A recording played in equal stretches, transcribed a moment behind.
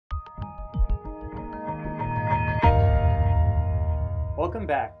Welcome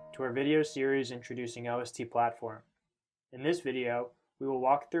back to our video series introducing OST Platform. In this video, we will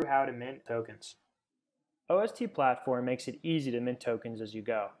walk through how to mint tokens. OST Platform makes it easy to mint tokens as you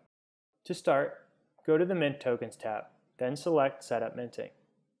go. To start, go to the Mint Tokens tab, then select Setup Minting.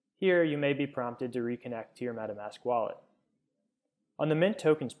 Here, you may be prompted to reconnect to your MetaMask wallet. On the Mint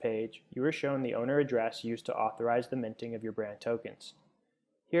Tokens page, you are shown the owner address used to authorize the minting of your brand tokens.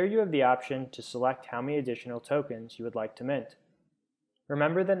 Here you have the option to select how many additional tokens you would like to mint.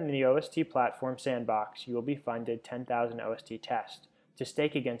 Remember that in the OST Platform sandbox, you will be funded 10,000 OST tests to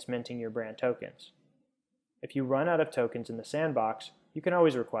stake against minting your brand tokens. If you run out of tokens in the sandbox, you can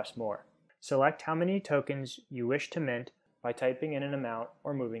always request more. Select how many tokens you wish to mint by typing in an amount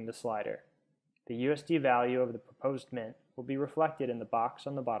or moving the slider. The USD value of the proposed mint will be reflected in the box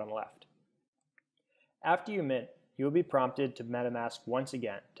on the bottom left. After you mint, you will be prompted to MetaMask once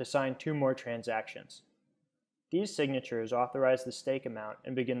again to sign 2 more transactions. These signatures authorize the stake amount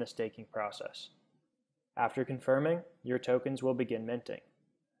and begin the staking process. After confirming, your tokens will begin minting.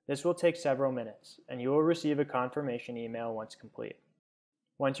 This will take several minutes, and you will receive a confirmation email once complete.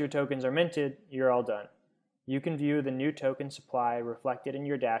 Once your tokens are minted, you're all done. You can view the new token supply reflected in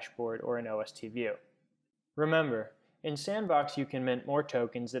your dashboard or in OST View. Remember, in Sandbox you can mint more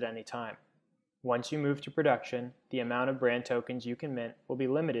tokens at any time. Once you move to production, the amount of brand tokens you can mint will be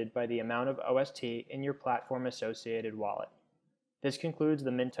limited by the amount of OST in your platform-associated wallet. This concludes the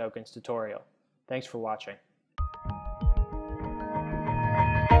Mint Tokens tutorial. Thanks for watching.